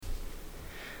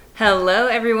Hello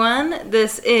everyone,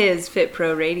 this is Fit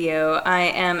Pro Radio. I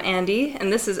am Andy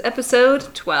and this is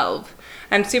episode 12.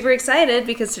 I'm super excited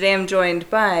because today I'm joined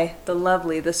by the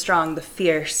lovely, the strong, the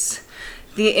fierce,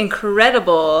 the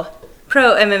incredible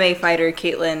pro MMA fighter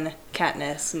Caitlin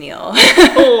Katniss Neal.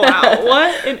 Oh wow,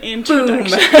 what an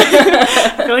introduction.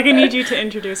 I feel like I need you to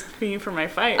introduce me for my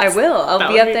fights. I will.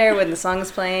 I'll be up there when the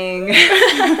song's playing.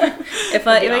 If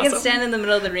I can stand in the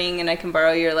middle of the ring and I can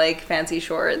borrow your like fancy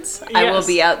shorts, yes. I will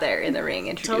be out there in the ring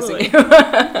introducing you.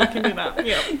 I can do that.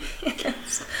 Yep.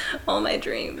 Yes. All my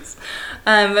dreams.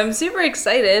 I'm super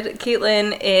excited.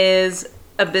 Caitlin is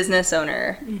a business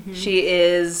owner. Mm-hmm. She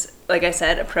is, like I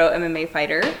said, a pro MMA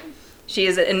fighter. She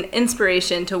is an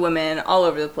inspiration to women all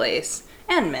over the place,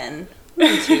 and men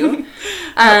too.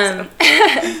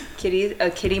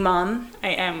 Kitty mom. I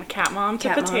am cat mom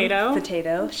to Potato.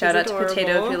 Potato. Shout out to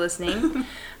Potato if you're listening.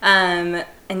 And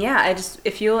yeah,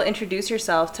 if you'll introduce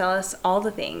yourself, tell us all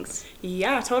the things.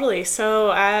 Yeah, totally.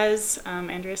 So as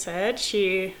Andrea said,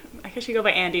 I guess you go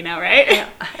by Andy now, right? Yeah,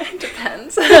 it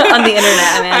depends. On the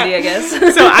internet, I'm Andy, I guess.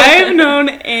 So I've known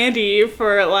Andy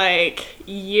for like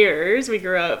years. We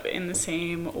grew up in the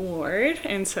same ward,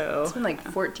 and so it's been like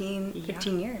 15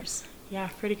 years. Yeah,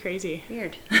 pretty crazy.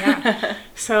 Weird. Yeah.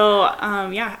 So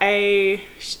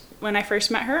when I first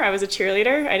met her, I was a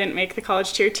cheerleader. I didn't make the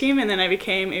college cheer team, and then I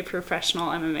became a professional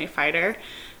MMA fighter.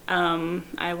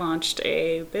 I launched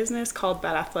a business called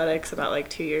Bad Athletics about like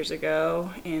 2 years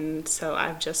ago, and so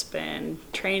I've just been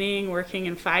training, working,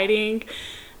 and fighting,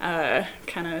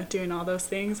 kind of doing all those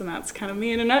things, and that's kind of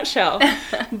me in a nutshell.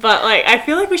 But like, I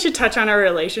feel like we should touch on our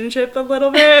relationship a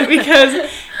little bit because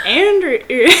Andy,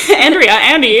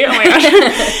 oh my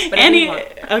gosh, Andy.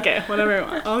 Okay, whatever you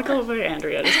want. I'll go by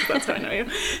Andrea just because that's how I know you.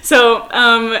 So,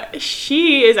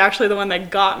 she is actually the one that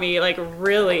got me like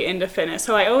really into fitness.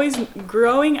 So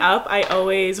growing up, I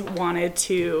always wanted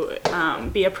to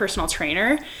be a personal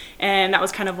trainer, and that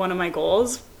was kind of one of my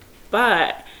goals.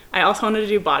 But I also wanted to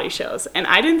do body shows, and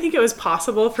I didn't think it was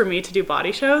possible for me to do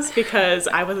body shows because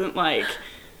I wasn't like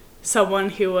someone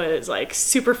who was like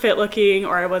super fit looking,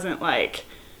 or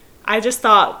I just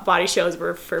thought body shows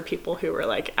were for people who were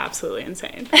like absolutely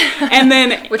insane. And then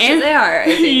they are, I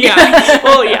think. Yeah.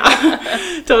 Well,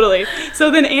 yeah. Totally. So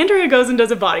then Andrea goes and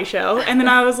does a body show, and then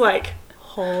I was like,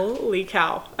 holy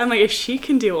cow. I'm like, if she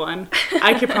can do one,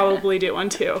 I could probably do one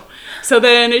too. So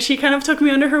then she kind of took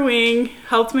me under her wing,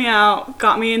 helped me out,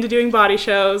 got me into doing body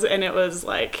shows, and it was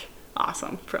like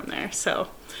awesome from there. So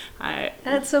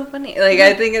that's so funny. Like,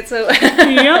 I think it's so...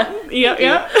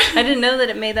 Yep. I didn't know that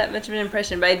it made that much of an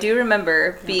impression, but I do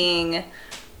remember being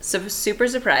super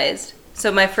surprised.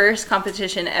 So my first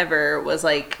competition ever was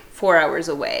like 4 hours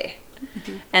away.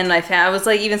 Mm-hmm. And I was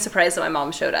like even surprised that my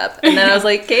mom showed up. And then I was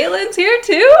like, Caitlin's here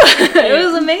too? It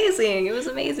was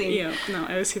amazing. Yeah, no,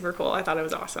 it was super cool. I thought it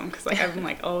was awesome because like I've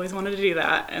like always wanted to do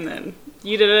that, and then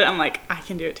you did it. I'm like, I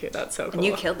can do it too. That's so cool. And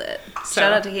you killed it. So,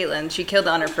 shout out to Caitlin. She killed it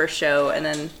on her first show, and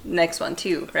then next one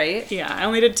too, right? Yeah, I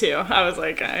only did 2. I was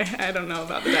like, I don't know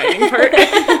about the dieting part.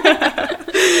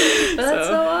 But that's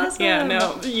so awesome. Yeah,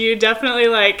 no, you definitely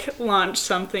like launched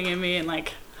something in me and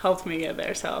like helped me get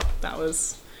there. So that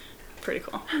was pretty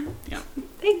cool. Yeah.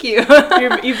 Thank you.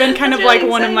 You've been kind of really like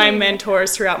one of my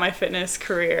mentors throughout my fitness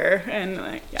career, and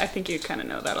like, I think you kind of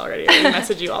know that already. I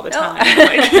message you all the time,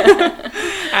 like,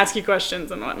 ask you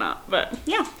questions and whatnot. But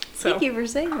yeah. So. Thank you for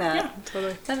saying that. Yeah,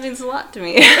 totally. That means a lot to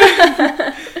me.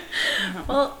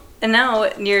 Well, and now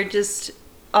you're just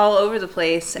all over the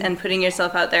place and putting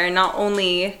yourself out there, and not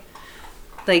only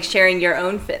like sharing your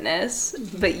own fitness,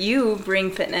 but you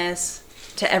bring fitness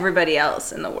to everybody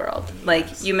else in the world.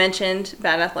 Like you mentioned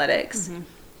Bad Athletics. Mm-hmm.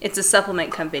 It's a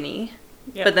supplement company.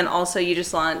 Yep. But then also you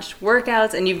just launched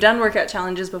workouts, and you've done workout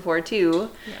challenges before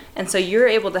too. Yep. And so you're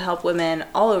able to help women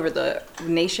all over the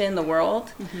nation, the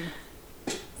world,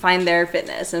 find their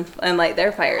fitness and light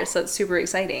their fires. So it's super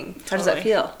exciting. Totally. How does that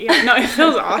feel? Yeah, no, it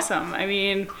feels awesome. I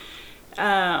mean,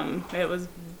 it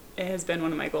has been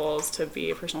one of my goals to be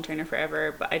a personal trainer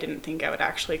forever, but I didn't think I would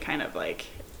actually kind of like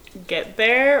get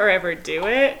there or ever do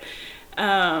it,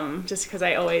 just because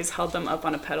I always held them up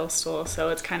on a pedestal. So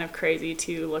it's kind of crazy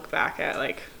to look back at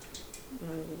like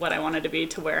what I wanted to be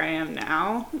to where I am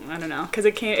now. I don't know, because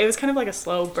it was kind of like a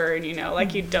slow burn, you know,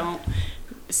 like you don't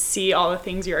see all the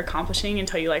things you're accomplishing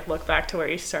until you like look back to where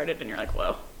you started and you're like,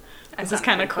 whoa, this is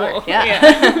kind of cool.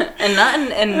 Yeah.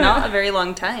 and not a very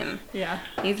long time. Yeah,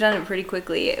 you've done it pretty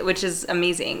quickly, which is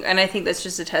amazing. And I think that's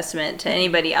just a testament to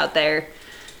anybody out there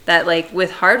that like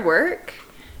with hard work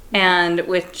and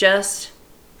with just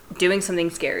doing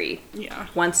something scary,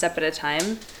 one step at a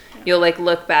time, you'll like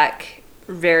look back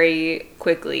very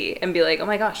quickly and be like, oh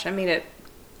my gosh, I made it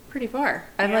pretty far.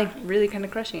 I'm like really kind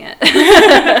of crushing it.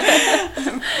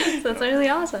 So that's really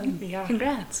awesome. Yeah.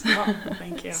 Congrats. Well,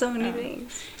 thank you. So many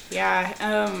things.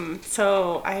 Yeah.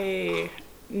 So I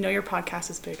know your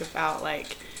podcast is big about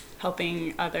like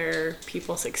helping other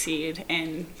people succeed,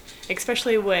 and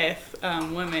especially with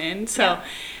women. So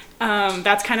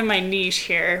that's kind of my niche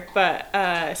here.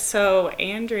 But so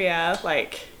Andrea,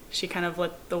 like, she kind of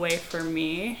lit the way for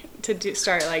me to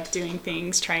start like doing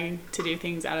things, trying to do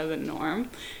things out of the norm.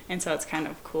 And so it's kind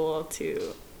of cool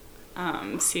to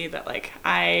see that like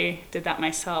I did that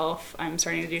myself. I'm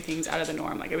starting to do things out of the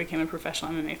norm. Like I became a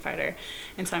professional MMA fighter.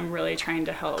 And so I'm really trying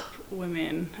to help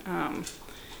women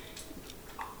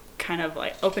kind of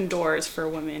like open doors for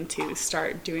women to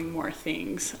start doing more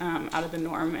things out of the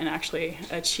norm and actually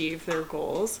achieve their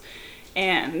goals.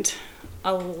 And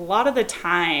a lot of the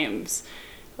times,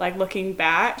 like looking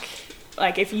back,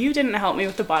 like if you didn't help me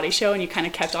with the body show and you kind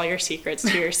of kept all your secrets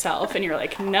to yourself and you're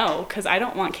like, no, because I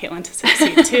don't want Caitlin to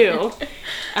succeed too,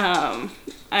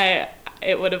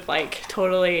 it would have like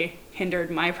totally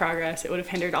hindered my progress. It would have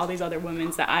hindered all these other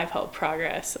women's that I've helped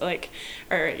progress,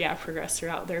 progress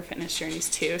throughout their fitness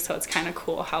journeys too. So it's kind of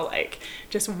cool how like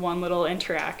just one little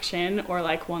interaction or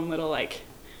like one little like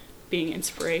being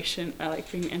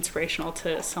inspirational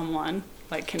to someone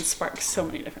like can spark so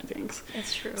many different things.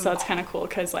 That's true. So it's kind of cool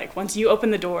because like once you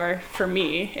open the door for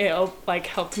me, it'll like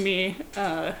helped me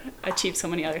achieve so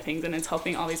many other things, and it's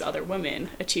helping all these other women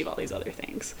achieve all these other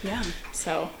things. Yeah.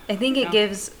 So I think it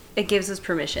gives us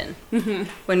permission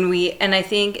when I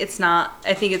think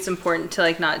it's important to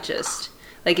like not just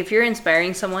like if you're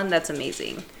inspiring someone, that's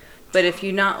amazing, but if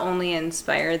you not only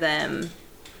inspire them,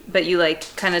 but you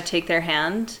like kind of take their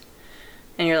hand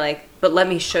and you're like, but let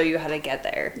me show you how to get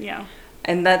there. Yeah.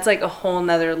 And that's like a whole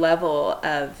nother level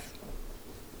of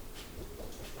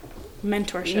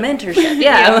mentorship.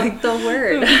 Yeah, like the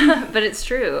word. But it's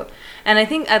true. And I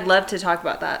think I'd love to talk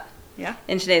about that. Yeah.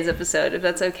 In today's episode, if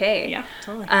that's okay. Yeah,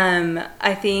 totally.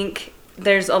 I think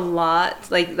there's a lot,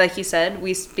 like you said,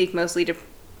 we speak mostly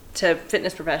to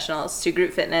fitness professionals, to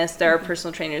group fitness. There are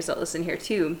personal trainers that listen here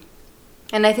too.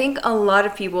 And I think a lot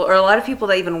of people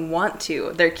that even want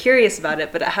to, they're curious about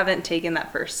it, but haven't taken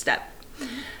that first step.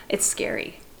 It's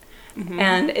scary.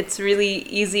 And it's really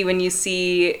easy when you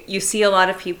see a lot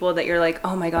of people that you're like,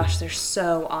 oh my gosh, they're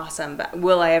so awesome, but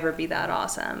will I ever be that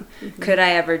awesome? Could I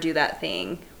ever do that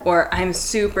thing? Or I'm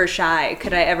super shy.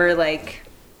 Could I ever like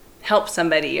help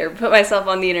somebody or put myself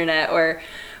on the internet or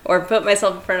put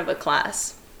myself in front of a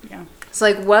class? Yeah. So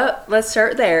like let's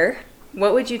start there.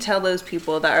 What would you tell those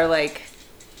people that are like,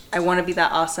 I want to be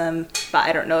that awesome, but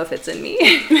I don't know if it's in me?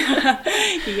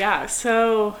 Yeah.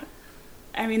 So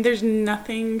I mean, there's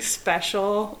nothing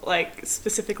special, like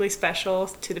specifically special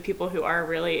to the people who are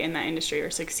really in that industry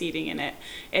or succeeding in it.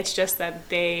 It's just that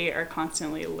they are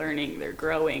constantly learning, they're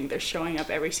growing, they're showing up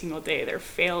every single day, they're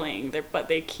failing, but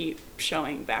they keep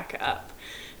showing back up.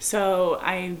 So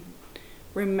I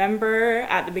remember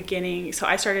at the beginning, so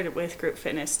I started with group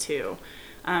fitness too.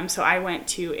 So I went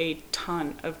to a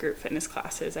ton of group fitness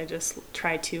classes. I just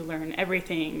tried to learn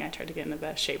everything. I tried to get in the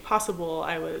best shape possible.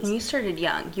 And you started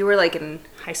young. You were like in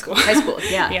high school.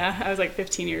 Yeah. Yeah, I was like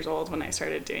 15 years old when I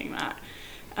started doing that.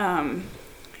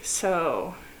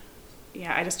 So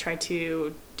yeah, I just tried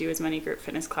to do as many group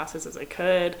fitness classes as I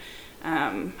could.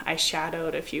 I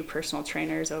shadowed a few personal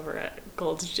trainers over at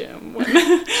Gold's Gym.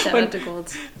 Shout out to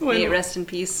Gold's. May it rest in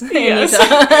peace. Yes.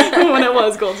 When it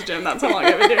was Gold's Gym, that's how long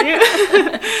I've been doing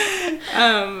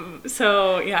it.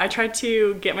 So yeah, I tried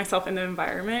to get myself in the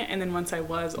environment, and then once I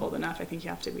was old enough, I think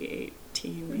you have to be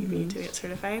 18 maybe to get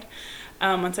certified.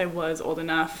 Once I was old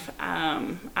enough,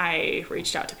 I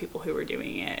reached out to people who were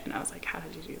doing it, and I was like, how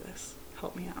did you do this?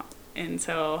 Help me out. And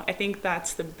so I think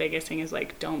that's the biggest thing is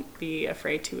like, don't be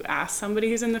afraid to ask somebody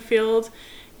who's in the field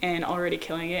and already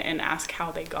killing it and ask how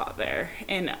they got there.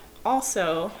 And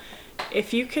also,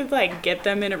 if you could like get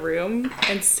them in a room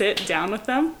and sit down with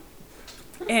them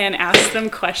and ask them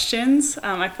questions,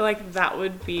 I feel like that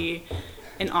would be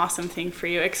an awesome thing for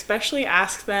you. Especially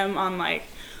ask them on like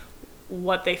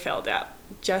what they failed at.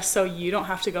 Just so you don't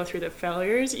have to go through the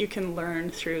failures, you can learn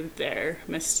through their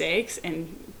mistakes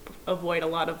and avoid a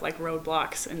lot of like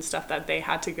roadblocks and stuff that they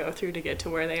had to go through to get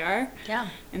to where they are. Yeah.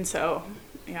 And so,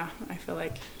 yeah, I feel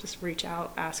like just reach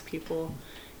out, ask people,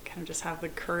 kind of just have the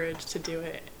courage to do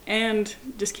it. And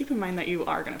just keep in mind that you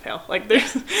are going to fail. Like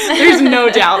there's no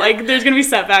doubt. Like there's going to be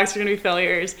setbacks, there's going to be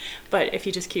failures, but if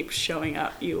you just keep showing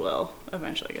up, you will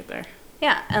eventually get there.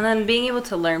 Yeah, and then being able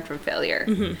to learn from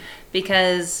failure.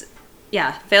 Because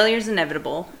yeah, failure is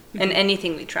inevitable in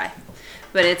anything we try.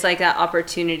 But it's like that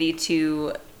opportunity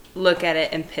to look at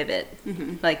it and pivot.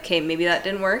 Like, okay, maybe that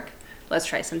didn't work, let's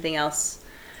try something else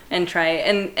and try.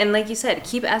 And like you said,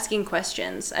 keep asking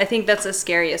questions. I think that's the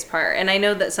scariest part. And I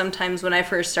know that sometimes when I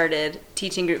first started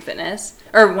teaching group fitness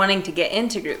or wanting to get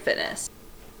into group fitness,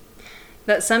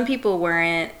 that some people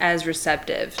weren't as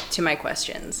receptive to my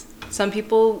questions. Some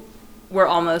people were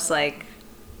almost like,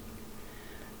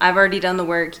 I've already done the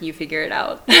work, you figure it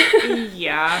out.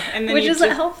 Yeah. And then which isn't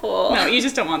helpful. No, you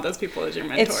just don't want those people as your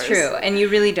mentors. It's true, and you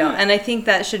really don't. And I think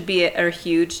that should be a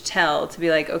huge tell to be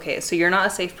like, okay, so you're not a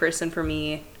safe person for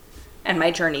me and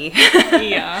my journey.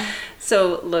 Yeah.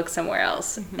 So look somewhere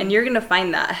else. Mm-hmm. And you're going to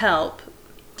find that help.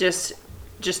 Just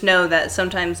know that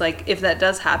sometimes, like, if that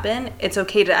does happen, it's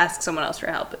okay to ask someone else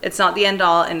for help. It's not the end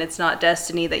all, and it's not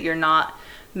destiny that you're not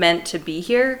meant to be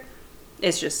here.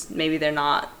 It's just maybe they're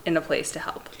not in a place to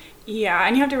help. Yeah,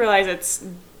 and you have to realize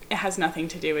it has nothing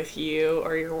to do with you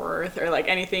or your worth or like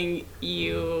anything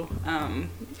you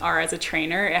are as a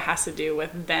trainer. It has to do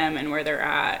with them and where they're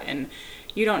at. And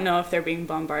you don't know if they're being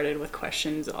bombarded with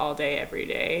questions all day, every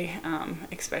day,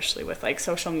 especially with like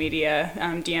social media.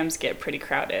 DMs get pretty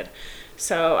crowded.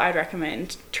 So I'd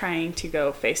recommend trying to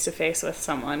go face-to-face with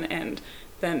someone, and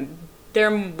then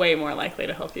they're way more likely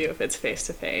to help you if it's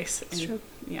face-to-face. That's true.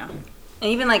 Yeah. And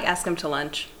even like ask them to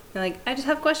lunch. They're like, I just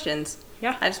have questions.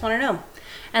 Yeah. I just want to know.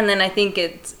 And then I think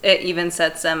it even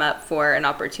sets them up for an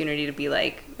opportunity to be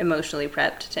like emotionally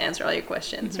prepped to answer all your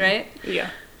questions, mm-hmm. right? Yeah.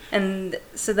 And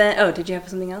so then, did you have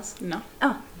something else? No.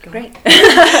 Oh, great.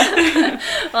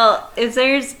 Well,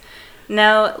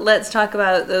 now let's talk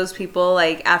about those people,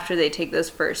 like, after they take those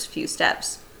first few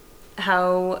steps.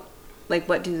 How, like,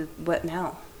 what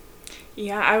now?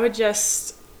 Yeah, I would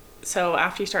so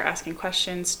after you start asking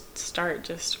questions, start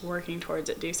just working towards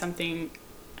it. Do something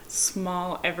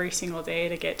small every single day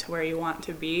to get to where you want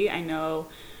to be. I know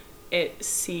it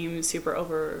seems super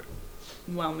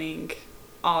overwhelming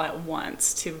all at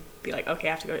once to be like, okay,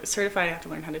 I have to go get certified, I have to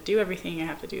learn how to do everything, I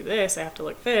have to do this, I have to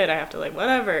look fit, I have to like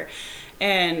whatever.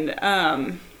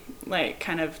 And like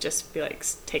kind of just be like,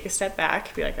 take a step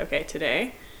back, be like, okay,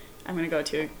 today I'm going to go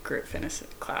to a group fitness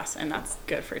class and that's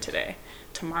good for today.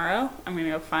 Tomorrow I'm going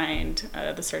to go find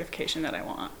the certification that I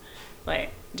want.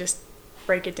 Like, just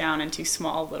break it down into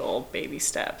small little baby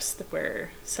steps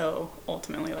so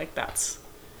ultimately like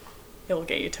it will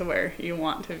get you to where you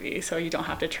want to be, so you don't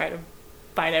have to try to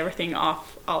bite everything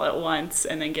off all at once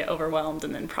and then get overwhelmed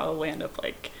and then probably end up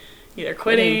like either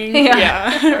quitting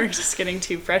or just getting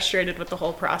too frustrated with the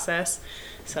whole process.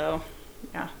 So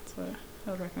yeah, that's what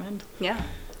I would recommend. Yeah.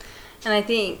 And I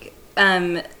think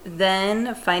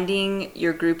then finding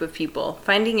your group of people,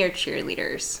 finding your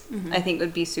cheerleaders, mm-hmm. I think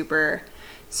would be super,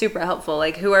 super helpful.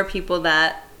 Like, who are people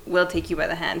that will take you by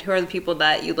the hand? Who are the people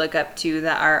that you look up to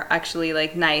that are actually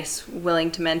like nice,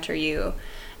 willing to mentor you?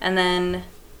 And then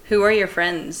who are your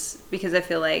friends? Because I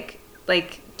feel like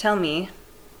tell me,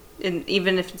 and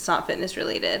even if it's not fitness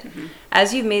related, mm-hmm.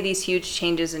 as you've made these huge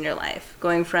changes in your life,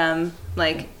 going from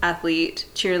like athlete,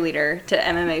 cheerleader to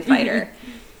MMA fighter,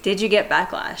 did you get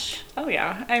backlash? Oh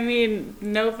yeah. I mean,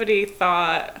 nobody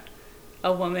thought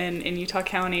a woman in Utah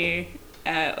County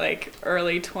at like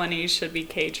early 20s should be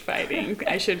cage fighting.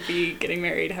 I should be getting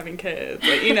married, having kids,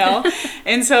 like, you know?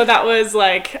 And so that was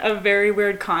like a very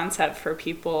weird concept for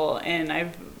people. And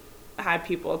I've had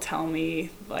people tell me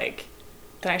like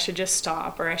that I should just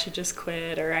stop, or I should just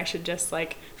quit, or I should just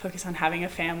like focus on having a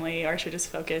family, or I should just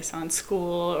focus on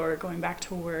school or going back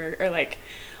to work, or like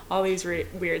all these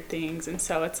weird things. And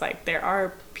so it's like there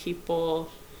are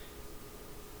people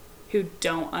who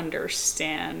don't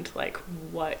understand like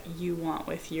what you want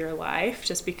with your life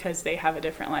just because they have a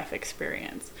different life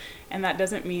experience. And that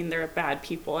doesn't mean they're bad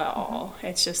people at all.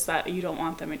 It's just that you don't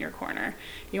want them in your corner.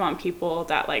 You want people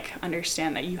that like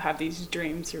understand that you have these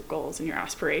dreams, your goals, and your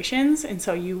aspirations. And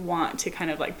so you want to kind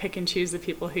of like pick and choose the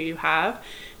people who you have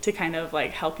to kind of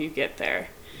like help you get there.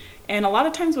 And a lot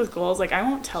of times with goals, like I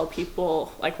won't tell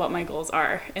people like what my goals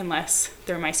are unless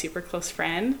they're my super close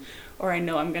friend, or I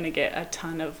know I'm going to get a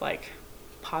ton of like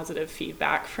positive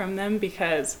feedback from them,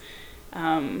 because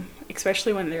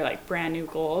especially when they're like brand new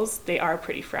goals, they are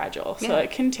pretty fragile. Yeah. So it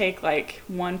can take like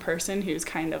one person who's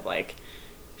kind of like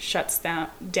shuts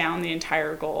down the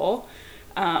entire goal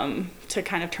to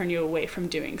kind of turn you away from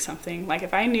doing something. Like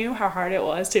if I knew how hard it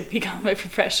was to become a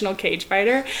professional cage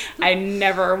fighter, I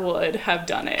never would have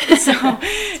done it. So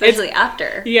especially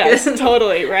after. Yes,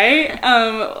 totally, right?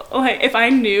 Like if I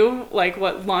knew like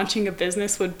what launching a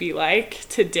business would be like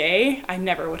today, I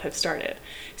never would have started.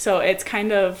 So it's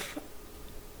kind of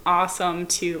awesome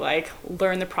to like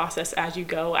learn the process as you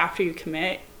go after you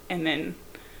commit, and then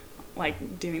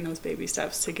like doing those baby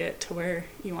steps to get to where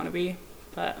you want to be.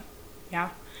 But yeah,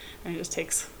 and it just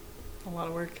takes a lot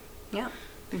of work. Yeah.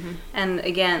 And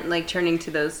again, like turning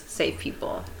to those safe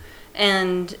people.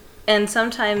 And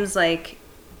sometimes, like,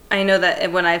 I know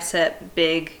that when I've set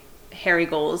big, hairy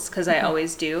goals, because I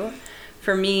always do,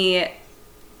 for me,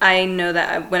 I know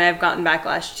that when I've gotten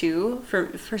backlash too,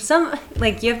 for some,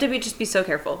 like, you have to just be so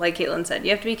careful. Like Caitlin said,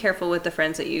 you have to be careful with the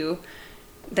friends that you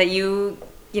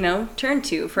turn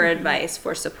to for advice,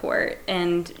 for support.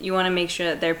 And you want to make sure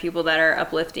that they're people that are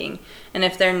uplifting. And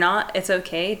if they're not, it's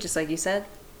okay. Just like you said,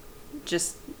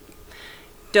 just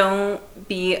don't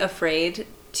be afraid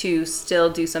to still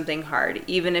do something hard,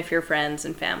 even if your friends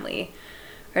and family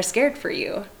are scared for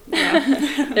you. Yeah.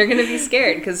 They're going to be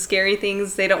scared because scary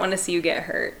things, they don't want to see you get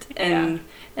hurt. And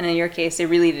in your case, they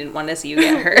really didn't want to see you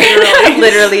get hurt.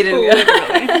 Literally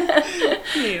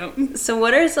didn't. So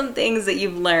what are some things that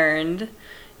you've learned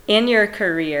in your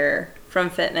career, from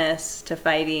fitness to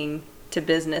fighting to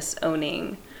business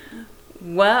owning?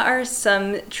 What are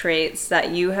some traits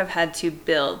that you have had to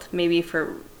build, maybe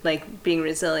for like being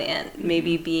resilient,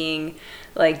 maybe being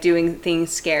like doing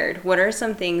things scared? What are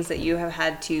some things that you have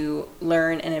had to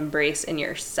learn and embrace in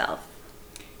yourself?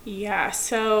 Yeah,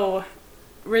 so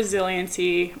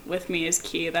resiliency with me is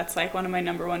key. That's like one of my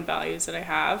number one values that I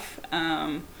have.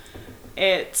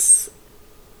 It's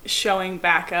showing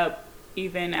back up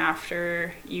even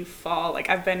after you fall. Like,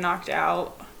 I've been knocked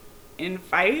out in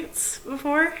fights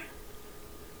before.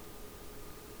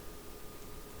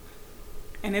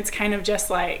 And it's kind of just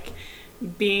like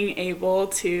being able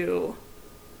to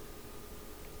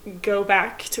go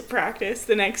back to practice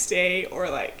the next day, or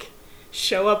like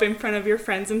show up in front of your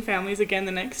friends and families again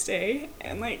the next day,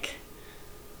 and like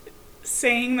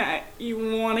saying that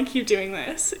you want to keep doing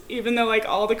this even though like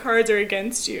all the cards are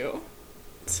against you.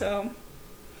 So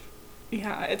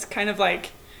yeah, it's kind of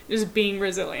like just being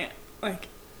resilient, like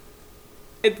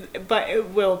but it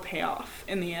will pay off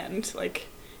in the end. Like,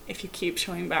 if you keep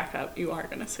showing back up, you are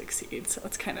going to succeed. So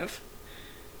it's kind of,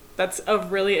 that's a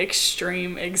really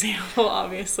extreme example,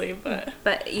 obviously, but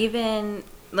even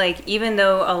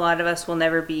though a lot of us will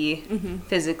never be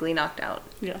physically knocked out,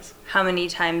 yes, how many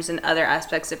times in other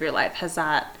aspects of your life has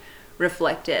that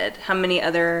reflected? How many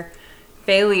other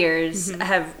failures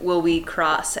will we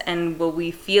cross, and will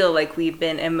we feel like we've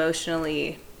been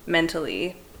emotionally,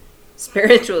 mentally,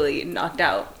 spiritually knocked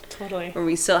out? Totally. Where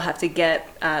we still have to get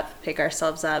up, pick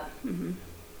ourselves up,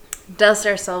 dust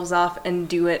ourselves off, and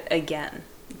do it again.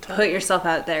 Totally. Put yourself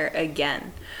out there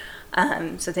again.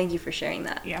 So thank you for sharing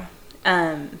that. Yeah.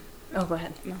 Go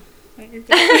ahead. No.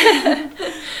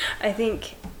 I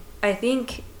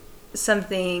think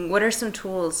what are some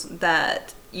tools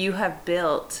that you have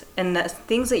built and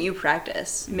things that you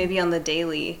practice, maybe on the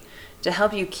daily, to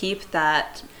help you keep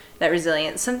that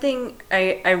resilience? Something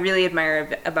I really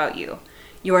admire about you.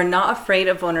 You are not afraid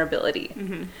of vulnerability,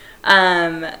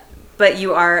 but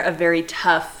you are a very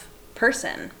tough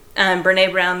person.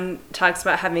 Brene Brown talks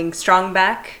about having strong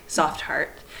back, soft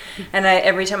heart. And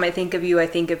every time I think of you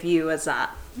as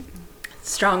that.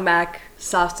 Strong back,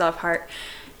 soft heart.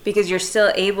 Because you're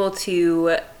still able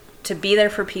to be there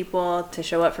for people, to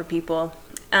show up for people.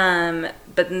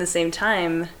 But in the same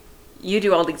time, you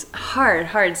do all these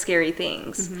hard, scary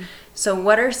things. So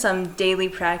what are some daily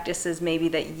practices maybe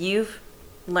that you've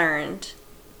learned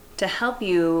to help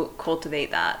you cultivate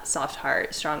that soft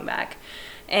heart, strong back,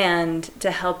 and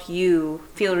to help you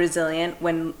feel resilient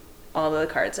when all the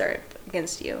cards are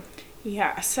against you?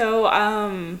 Yeah, so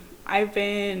I've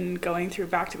been going through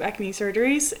back-to-back knee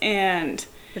surgeries, and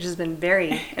which has been very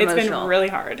emotional. It's been really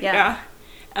hard. Yeah.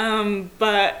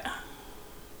 But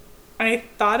I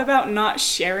thought about not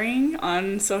sharing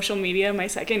on social media my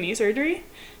second knee surgery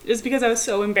just because I was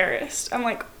so embarrassed. I'm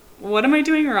like, what am I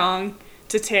doing wrong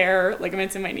to tear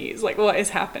ligaments in my knees? Like, what is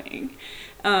happening?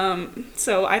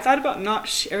 So I thought about not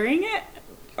sharing it,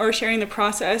 or sharing the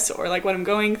process, or like what I'm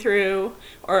going through,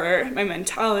 or my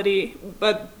mentality.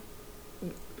 But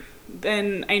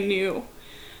then I knew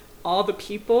all the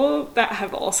people that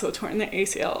have also torn their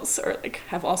ACLs, or like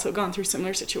have also gone through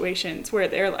similar situations where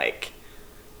they're like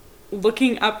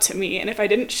looking up to me, and if I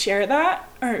didn't share that,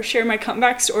 or share my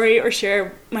comeback story, or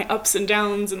share my ups and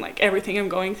downs and like everything I'm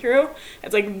going through,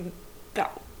 it's like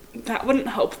that wouldn't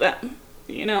help them,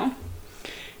 you know?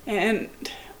 And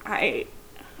I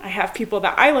have people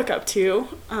that I look up to,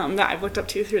 that I've looked up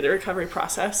to through the recovery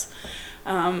process,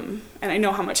 and I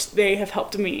know how much they have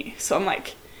helped me. So I'm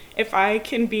like, if I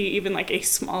can be even like a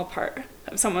small part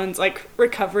of someone's like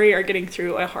recovery or getting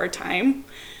through a hard time,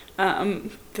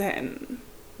 then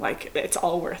like it's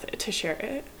all worth it to share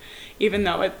it, even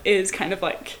though it is kind of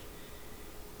like,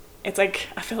 it's like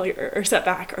a failure or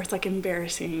setback, or it's like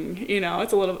embarrassing, you know,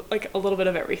 it's a little bit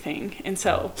of everything. And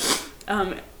so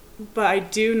But I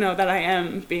do know that I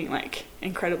am being like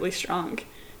incredibly strong,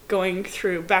 going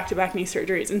through back-to-back knee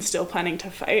surgeries and still planning to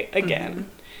fight again. Mm-hmm.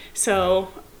 So,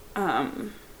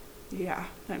 yeah,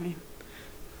 I mean,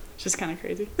 it's just kind of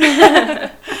crazy.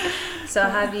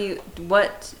 So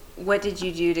what did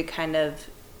you do to kind of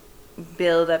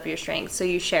build up your strength? So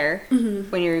you share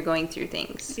when you're going through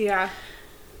things. Yeah.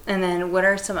 And then what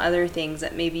are some other things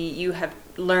that maybe you have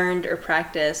learned or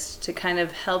practiced to kind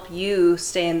of help you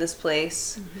stay in this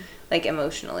place, like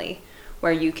emotionally,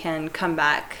 where you can come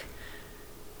back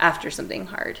after something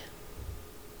hard?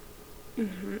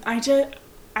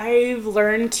 I've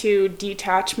learned to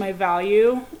detach my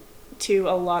value to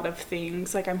a lot of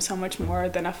things. Like, I'm so much more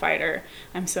than a fighter.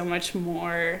 I'm so much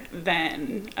more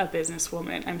than a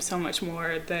businesswoman. I'm so much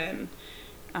more than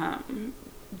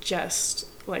just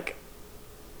like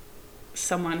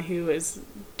someone who is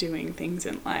doing things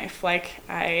in life. Like,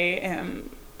 I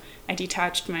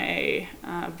detached my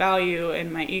value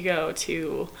and my ego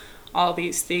to all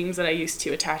these things that I used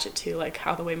to attach it to, like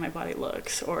how the way my body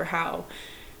looks, or how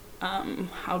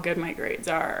good my grades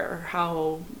are, or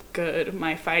how good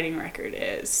my fighting record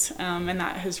is. And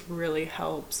that has really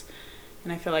helped.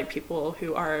 And I feel like people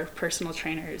who are personal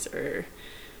trainers or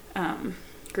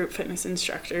group fitness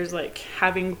instructors, like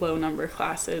having low number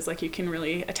classes, like you can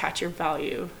really attach your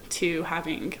value to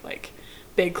having like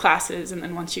big classes, and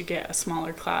then once you get a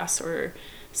smaller class or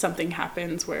something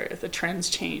happens where the trends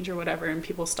change or whatever and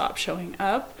people stop showing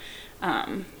up,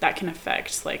 that can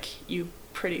affect like you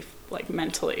pretty like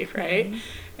mentally, right?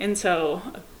 And so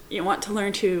you want to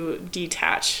learn to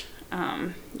detach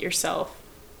your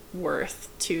self-worth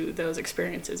to those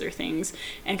experiences or things,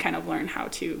 and kind of learn how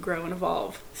to grow and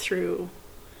evolve through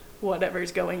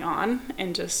whatever's going on,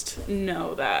 and just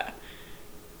know that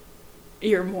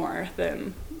you're more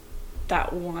than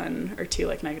that one or two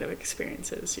like negative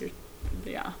experiences.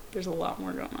 There's a lot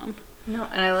more going on. No,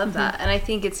 and I love that. And I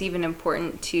think it's even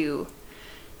important to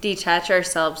detach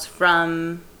ourselves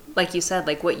from, like you said,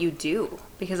 like what you do,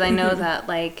 because I know that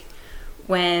like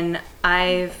when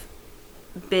I've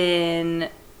been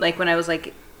like, when I was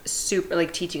like super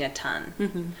like teaching a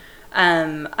ton,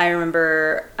 I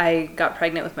remember I got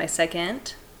pregnant with my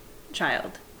second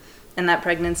child, and that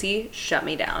pregnancy shut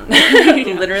me down.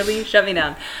 Literally shut me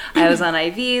down. I was on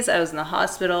IVs, I was in the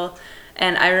hospital,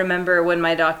 and I remember when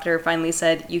my doctor finally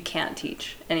said, you can't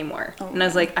teach anymore. And I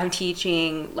was like, I'm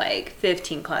teaching like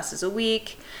 15 classes a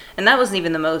week, and that wasn't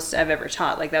even the most I've ever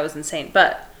taught. Like, that was insane.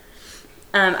 But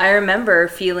I remember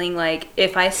feeling like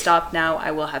if I stop now,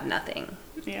 I will have nothing.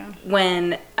 Yeah.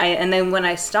 And then when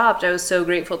I stopped, I was so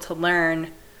grateful to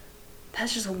learn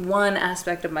that's just one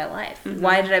aspect of my life.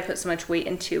 Why did I put so much weight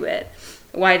into it?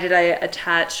 Why did I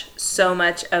attach so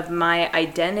much of my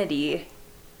identity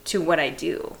to what I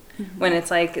do? When it's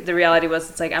like, the reality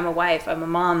was, it's like, I'm a wife, I'm a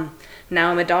mom,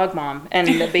 now I'm a dog mom and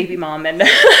a baby mom, and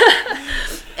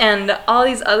and all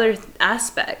these other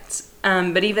aspects.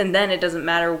 But even then, it doesn't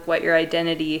matter what your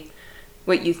identity,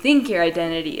 what you think your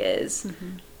identity is.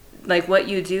 Like, what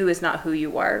you do is not who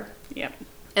you are. Yep.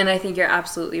 And I think you're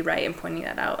absolutely right in pointing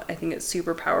that out. I think it's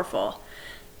super powerful.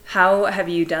 How have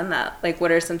you done that? Like,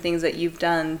 what are some things that you've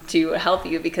done to help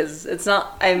you? Because it's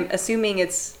not, I'm assuming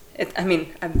I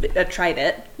mean, I've tried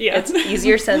it. Yeah. It's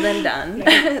easier said than done.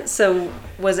 Yeah. So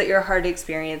was it your hard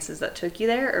experiences that took you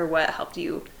there, or what helped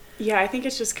you? Yeah, I think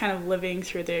it's just kind of living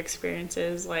through the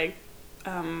experiences, like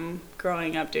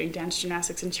growing up doing dance,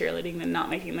 gymnastics, and cheerleading, and not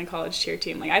making the college cheer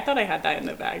team. Like, I thought I had that in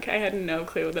the bag. I had no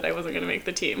clue that I wasn't going to make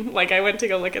the team. Like, I went to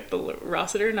go look at the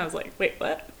roster, and I was like, wait,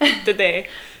 what? Did they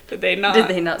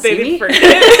not see me?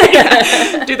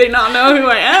 Yeah. Do they not know who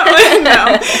I am?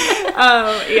 No.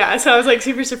 Yeah, so I was like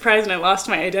super surprised, and I lost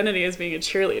my identity as being a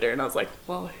cheerleader, and I was like,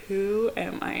 well, who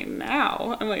am I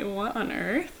now? I'm like, what on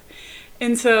earth?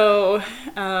 And so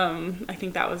I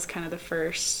think that was kind of the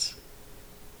first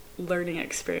learning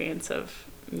experience of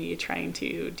me trying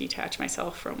to detach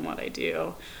myself from what I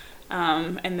do.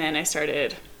 And then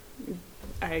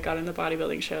I got into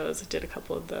bodybuilding shows, did a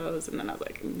couple of those, and then I was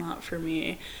like, not for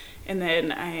me. And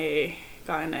then I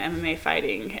got into MMA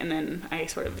fighting, and then I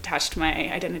sort of attached my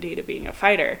identity to being a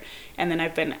fighter. And then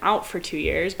I've been out for 2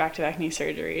 years, back-to-back knee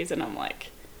surgeries, and I'm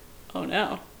like, oh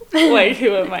no. Like,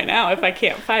 who am I now if I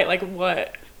can't fight? Like,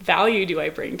 what value do I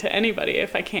bring to anybody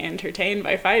if I can't entertain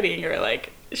by fighting, or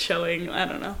like showing, I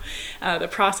don't know, the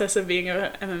process of being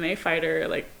a MMA fighter,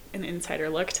 like an insider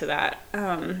look to that.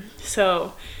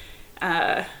 So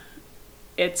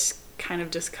it's kind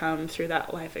of just come through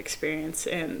that life experience.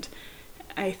 And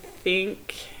I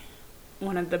think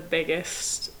one of the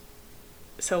biggest,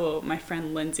 so my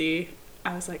friend Lindsay,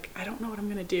 I was like, I don't know what I'm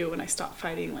going to do when I stop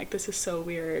fighting. Like, this is so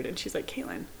weird. And she's like,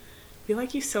 Caitlin, we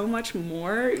like you so much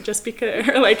more just because,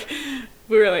 or like,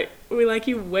 we like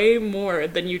you way more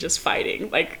than you just fighting.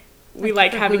 Like, we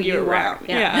like having you around.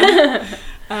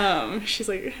 She's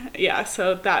like, yeah.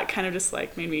 So that kind of just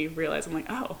like made me realize, I'm like,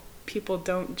 oh, people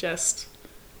don't just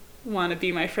want to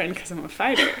be my friend because I'm a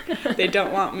fighter. They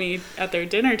don't want me at their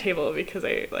dinner table because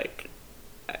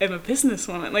I'm a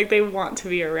businesswoman. Like, they want to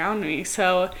be around me.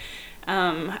 So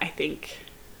I think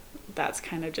that's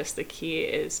kind of just the key,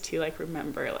 is to like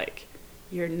remember, like,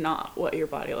 you're not what your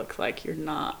body looks like. You're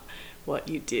not what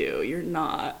you do. You're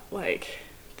not like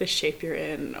the shape you're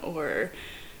in, or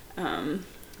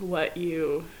what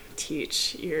you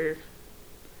teach. You're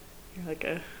like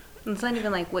a... It's not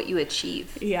even like what you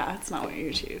achieve. Yeah, it's not what you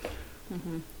achieve.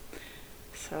 Mm-hmm.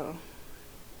 So,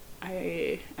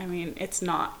 I mean, it's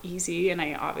not easy, and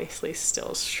I obviously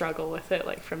still struggle with it,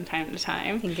 like, from time to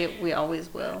time. I think we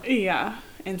always will. Yeah,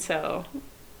 and so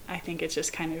I think it's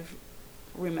just kind of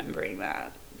remembering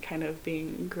that, kind of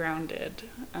being grounded,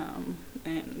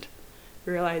 and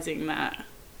realizing that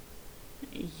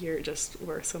you're just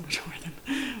worth so much more than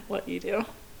what you do.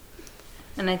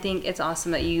 And I think it's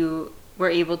awesome that you were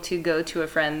able to go to a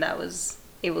friend that was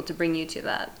able to bring you to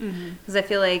that. Because I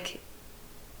feel like,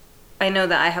 I know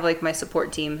that I have like my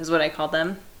support team is what I call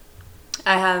them.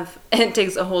 It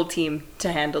takes a whole team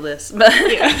to handle this, but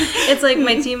it's like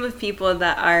my team of people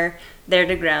that are there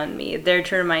to ground me, there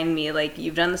to remind me, like,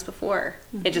 you've done this before.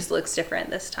 It just looks different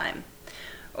this time.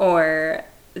 Or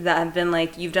that have been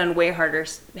like, you've done way harder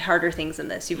things than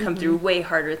this. You've come through way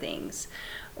harder things.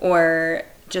 Or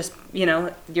just,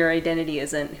 your identity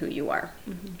isn't who you are.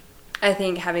 I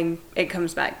think it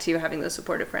comes back to having those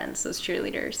supportive friends, those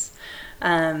cheerleaders.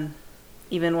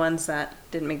 Even ones that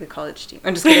didn't make the college team.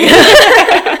 I'm just kidding.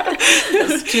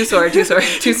 It's too soon. Too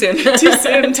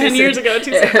soon. 10 years ago,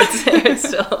 too soon. It's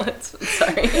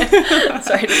sorry.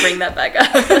 Sorry to bring that back up.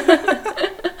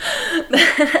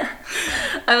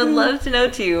 I would love to know,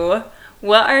 too,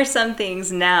 what are some things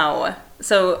now?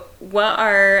 So what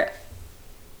are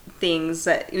things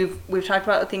that we've talked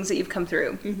about, things that you've come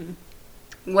through.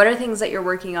 What are things that you're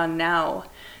working on now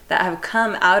that have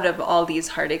come out of all these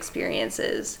hard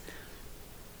experiences?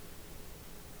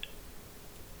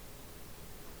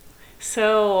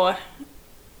 So,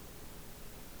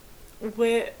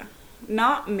 with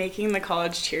not making the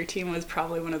college cheer team was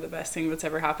probably one of the best things that's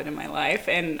ever happened in my life,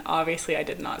 and obviously I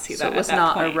did not see that at that point. So it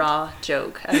was not a raw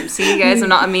joke. See, you guys, I'm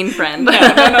not a mean friend.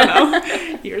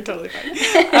 No. You're totally fine.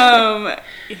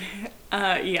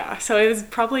 Yeah, so it was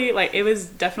probably, it was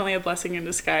definitely a blessing in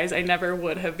disguise. I never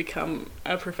would have become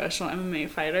a professional MMA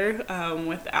fighter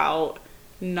without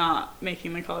not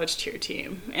making the college cheer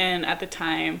team. And at the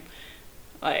time,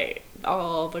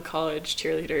 all the college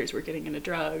cheerleaders were getting into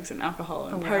drugs and alcohol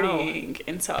and partying. Wow.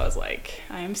 And so I was like,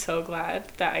 I am so glad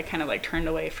that I kind of turned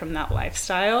away from that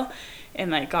lifestyle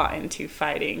and got into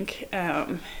fighting,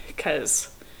 because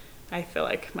I feel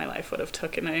like my life would have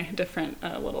taken a different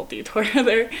little detour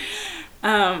there.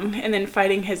 And then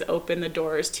fighting has opened the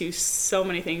doors to so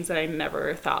many things that I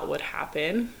never thought would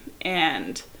happen.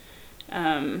 And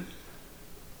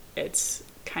it's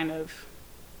kind of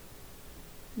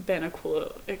been a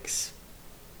cool experience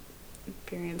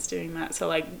doing that.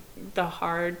 So the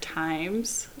hard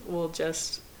times will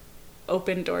just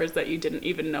open doors that you didn't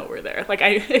even know were there.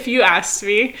 If you asked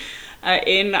me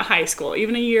in high school,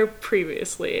 even a year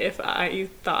previously, if I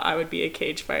thought I would be a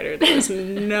cage fighter, there was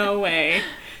no way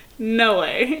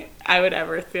I would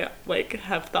ever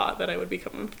have thought that I would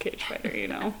become a cage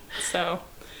fighter, So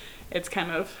it's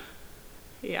kind of,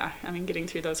 getting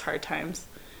through those hard times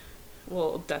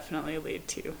will definitely lead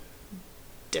to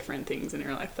different things in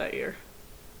your life that you're,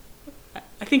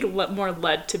 I think, more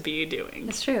led to be doing.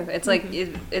 It's true. It's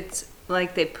it's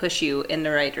like they push you in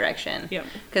the right direction. Yep.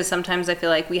 Because sometimes I feel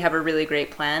like we have a really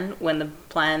great plan when the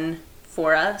plan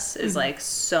for us is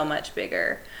so much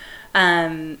bigger.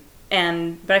 But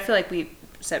I feel like we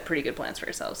set pretty good plans for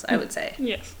ourselves, I would say.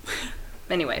 Yes.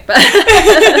 Anyway, but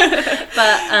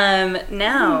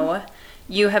now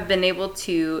you have been able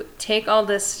to take all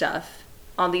this stuff,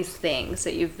 all these things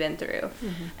that you've been through,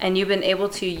 and you've been able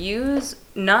to use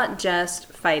not just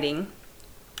fighting,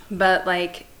 but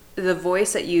the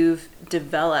voice that you've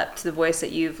developed, the voice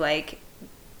that you've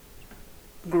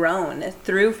grown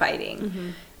through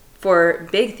fighting for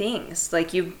big things.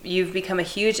 You've become a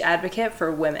huge advocate for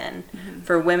women,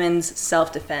 for women's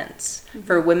self-defense,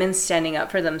 for women standing up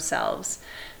for themselves.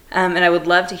 And I would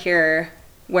love to hear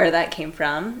where that came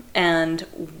from, and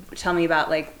tell me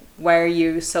about why are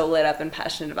you so lit up and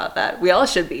passionate about that? We all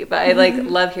should be, but I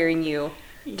love hearing you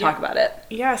talk about it.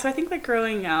 Yeah, so I think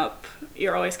growing up,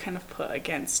 you're always kind of put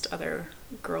against other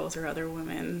girls or other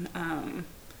women,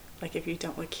 like if you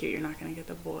don't look cute, you're not going to get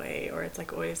the boy, or it's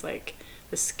like always like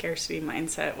the scarcity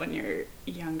mindset when you're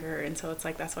younger. And so it's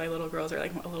like, that's why little girls are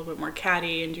like a little bit more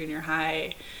catty in junior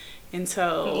high. And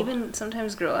so and even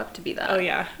sometimes grow up to be that. Oh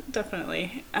yeah,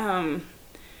 definitely.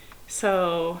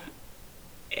 So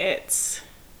it's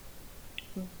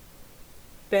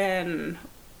been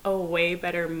a way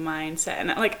better mindset. And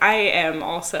like, I am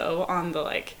also on the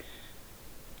like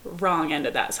wrong end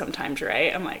of that sometimes,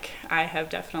 right? I'm like, I have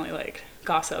definitely like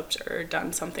gossiped or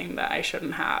done something that I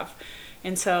shouldn't have.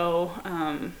 And so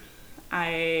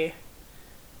I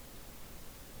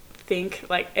think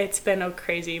like it's been a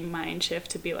crazy mind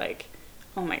shift to be like,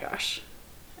 oh my gosh,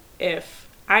 if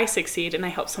I succeed and I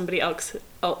help somebody else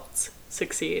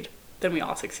succeed, then we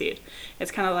all succeed.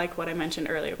 It's kind of like what I mentioned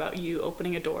earlier about you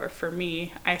opening a door. For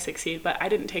me, I succeed, but I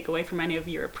didn't take away from any of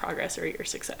your progress or your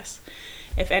success.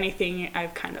 If anything,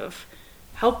 I've kind of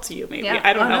helped you, maybe. Yeah.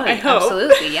 I don't know. I hope.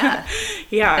 Absolutely, yeah.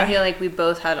 Yeah. I feel like we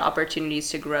both had opportunities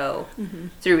to grow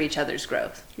through each other's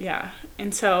growth. Yeah.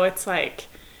 And so it's like,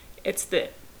 it's the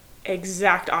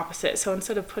exact opposite. So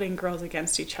instead of putting girls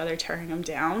against each other, tearing them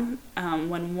down,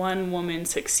 when one woman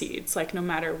succeeds, like no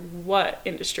matter what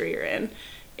industry you're in,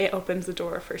 it opens the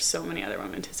door for so many other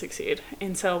women to succeed.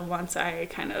 And so once I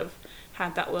kind of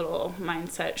had that little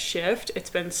mindset shift,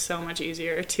 it's been so much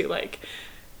easier to like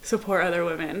support other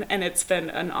women, and it's been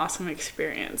an awesome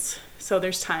experience. So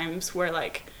there's times where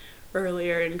like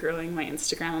earlier in growing my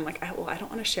Instagram, I'm like, I don't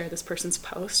want to share this person's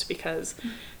post because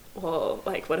well,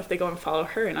 like what if they go and follow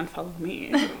her and unfollow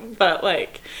me? But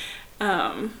like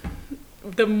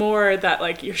the more that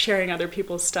like you're sharing other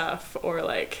people's stuff, or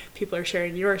like people are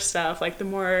sharing your stuff, like the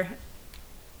more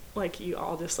like you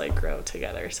all just like grow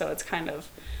together. So it's kind of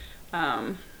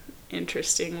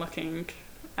interesting looking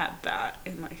at that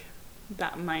and like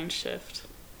that mind shift.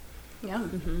 Yeah.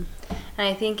 And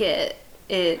I think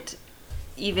it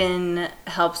even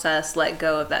helps us let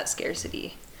go of that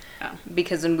scarcity. Yeah.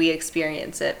 Because when we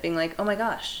experience it, being like, oh my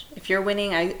gosh, if you're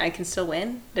winning, I can still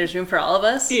win. There's room for all of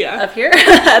us up here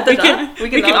at the top. We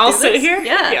can all sit here.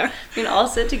 Yeah. We can all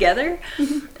sit together.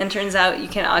 And turns out you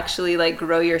can actually like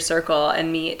grow your circle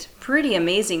and meet pretty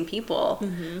amazing people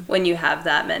when you have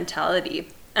that mentality.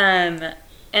 And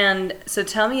so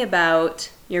tell me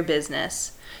about your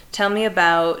business. Tell me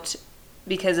about,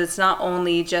 because it's not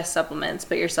only just supplements,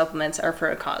 but your supplements are for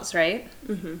a cause, right?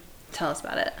 Tell us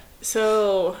about it.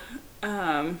 So,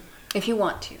 if you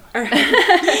want to.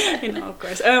 You know, of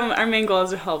course. Our main goal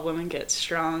is to help women get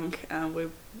strong.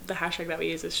 The hashtag that we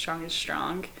use is strong is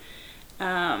strong.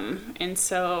 And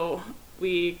so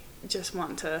we just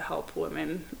want to help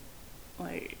women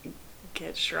like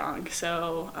get strong.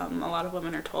 So a lot of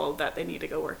women are told that they need to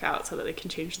go work out so that they can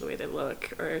change the way they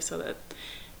look, or so that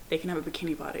they can have a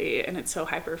bikini body. And it's so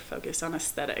hyper focused on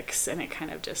aesthetics, and it kind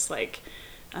of just like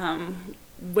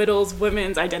whittles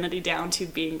women's identity down to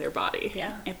being their body.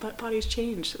 Yeah. But bodies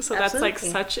change. So Absolutely. that's like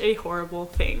such a horrible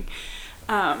thing.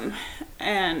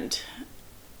 And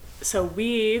so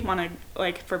we want to,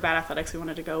 like for Bad Athletics, we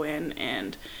wanted to go in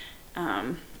and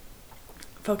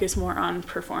focus more on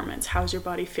performance. How's your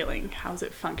body feeling? How's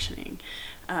it functioning?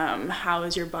 How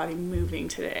is your body moving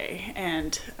today?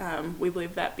 And we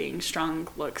believe that being strong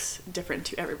looks different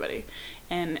to everybody.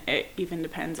 And it even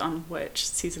depends on which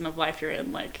season of life you're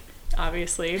in. Like,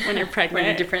 obviously, when you're pregnant. We're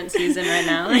in a different season right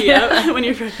now. Yeah, when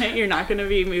you're pregnant, you're not going to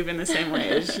be moving the same way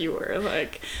as you were,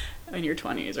 like, in your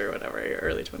 20s or whatever, your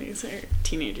early 20s or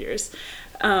teenage years.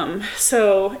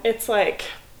 So it's, like,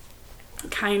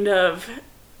 kind of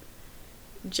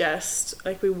just,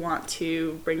 like, we want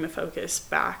to bring the focus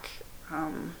back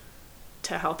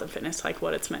to health and fitness, like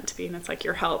what it's meant to be, and it's like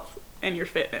your health and your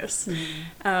fitness.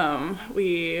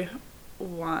 We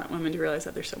want women to realize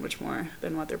that there's so much more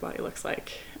than what their body looks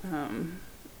like,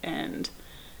 and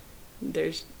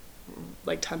there's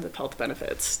like tons of health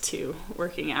benefits to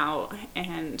working out,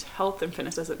 and health and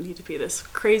fitness doesn't need to be this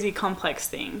crazy complex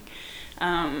thing.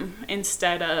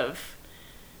 Instead of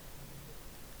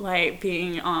like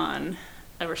being on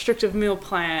a restrictive meal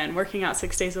plan, working out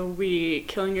 6 days a week,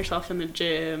 killing yourself in the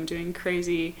gym, doing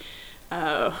crazy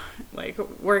like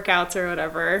workouts or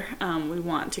whatever, we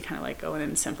want to kind of like go in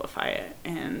and simplify it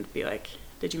and be like,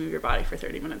 did you move your body for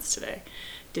 30 minutes today?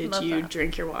 Did you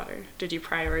drink your water? Did you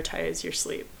prioritize your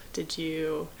sleep? Did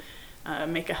you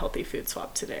make a healthy food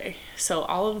swap today? So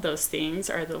all of those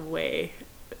things are the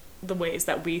ways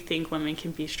that we think women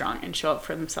can be strong and show up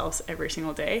for themselves every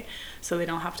single day, so they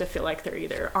don't have to feel like they're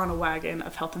either on a wagon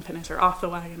of health and fitness or off the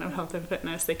wagon of health and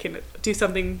fitness. They can do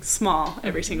something small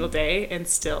every single day and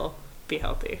still be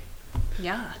healthy.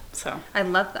 Yeah. So I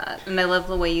love that. And I love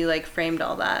the way you like framed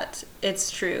all that.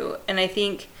 It's true. And I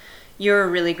think you're a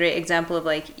really great example of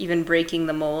like even breaking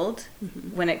the mold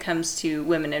when it comes to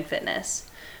women in fitness,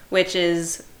 which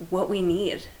is what we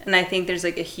need. And I think there's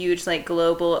like a huge like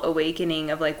global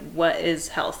awakening of like what is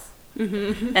health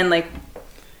and like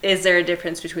is there a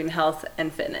difference between health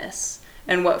and fitness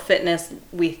and what fitness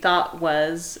we thought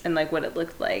was and like what it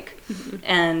looked like.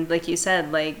 And like you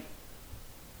said, like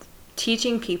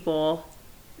teaching people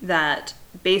that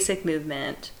basic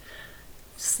movement,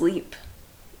 sleep,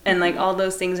 and like all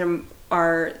those things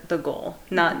are the goal,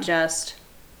 not just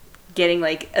getting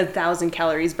like 1,000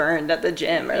 calories burned at the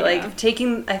gym or like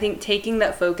taking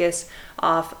that focus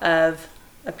off of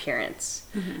appearance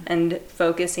and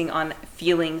focusing on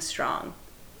feeling strong,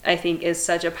 I think is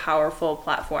such a powerful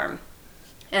platform.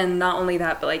 And not only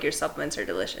that, but like your supplements are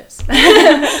delicious.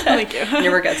 Thank you.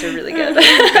 Your workouts are really good. But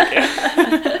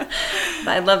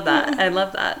I love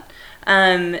that.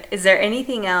 Is there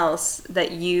anything else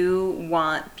that you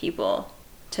want people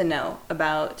to know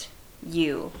about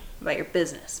you, about your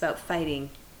business, about fighting,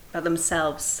 about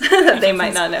themselves that they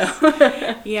might not know?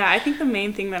 Yeah, I think the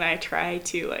main thing that I try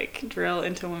to like drill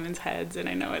into women's heads, and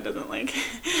I know it doesn't like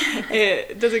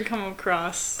it doesn't come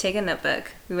across. Take a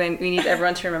notebook. We need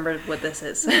everyone to remember what this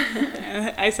is.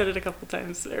 I said it a couple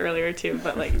times earlier too,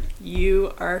 but like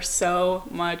you are so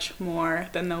much more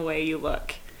than the way you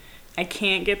look. I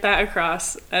can't get that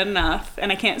across enough,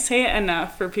 and I can't say it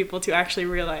enough for people to actually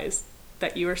realize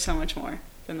that you are so much more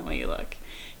than the way you look.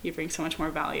 You bring so much more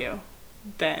value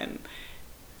than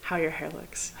how your hair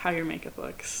looks, how your makeup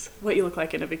looks, what you look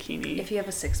like in a bikini. If you have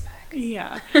a six-pack.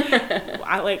 Yeah.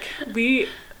 We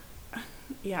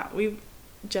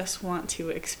just want to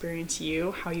experience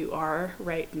you, how you are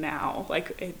right now.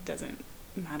 Like, it doesn't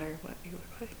matter what you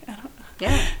look like. I don't know.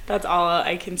 Yeah. That's all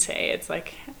I can say. It's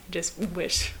like, I just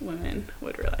wish women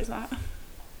would realize that.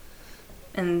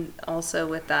 And also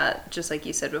with that, just like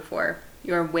you said before,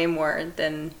 you're way more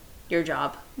than your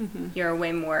job. You're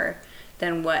way more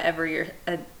than whatever you're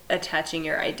attaching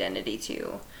your identity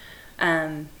to.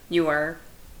 You are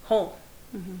whole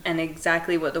and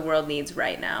exactly what the world needs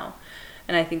right now.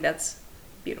 And I think that's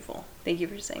beautiful. Thank you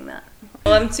for saying that.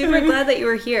 Well, I'm super glad that you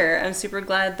were here. I'm super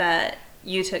glad that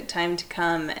you took time to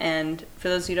come, and for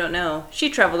those who don't know, she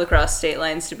traveled across state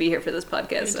lines to be here for this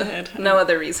podcast. I did. No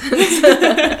other reasons.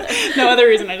 No other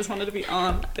reason. I just wanted to be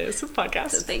on this podcast.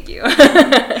 So thank you.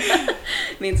 It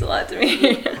means a lot to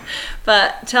me.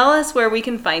 But tell us where we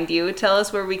can find you. Tell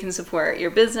us where we can support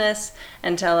your business,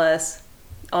 and tell us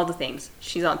all the things.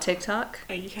 She's on TikTok.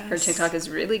 Yes. Her TikTok is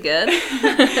really good.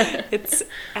 It's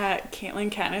at Caitlin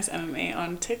Katniss MMA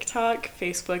on TikTok,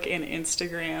 Facebook, and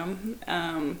Instagram.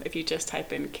 If you just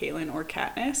type in Caitlin or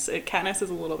Katniss, Katniss is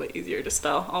a little bit easier to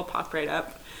spell. I'll pop right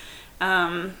up.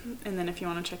 And then if you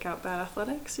want to check out Bad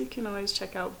Athletics, you can always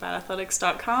check out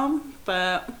badathletics.com.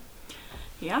 But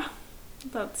yeah,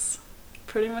 that's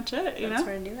pretty much it. That's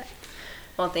where to do it.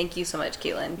 Well, thank you so much,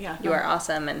 Caitlin. Yeah, you are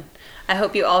awesome, and I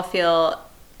hope you all feel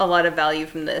a lot of value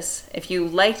from this. If you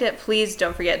liked it, please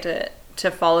don't forget to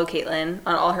follow Caitlin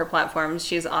on all her platforms.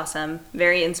 She's awesome,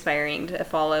 very inspiring to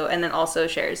follow, and then also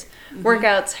shares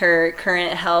workouts, her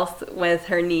current health with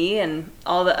her knee, and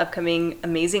all the upcoming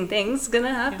amazing things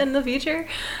gonna happen in the future.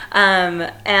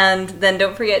 And then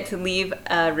don't forget to leave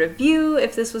a review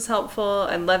if this was helpful.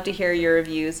 I'd love to hear your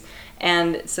reviews,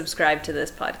 and subscribe to this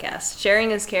podcast.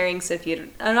 Sharing is caring, so if you have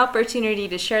an opportunity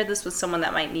to share this with someone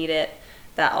that might need it,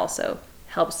 that also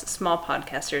helps small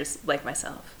podcasters like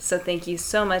myself. So thank you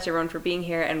so much, everyone, for being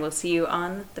here, and we'll see you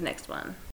on the next one.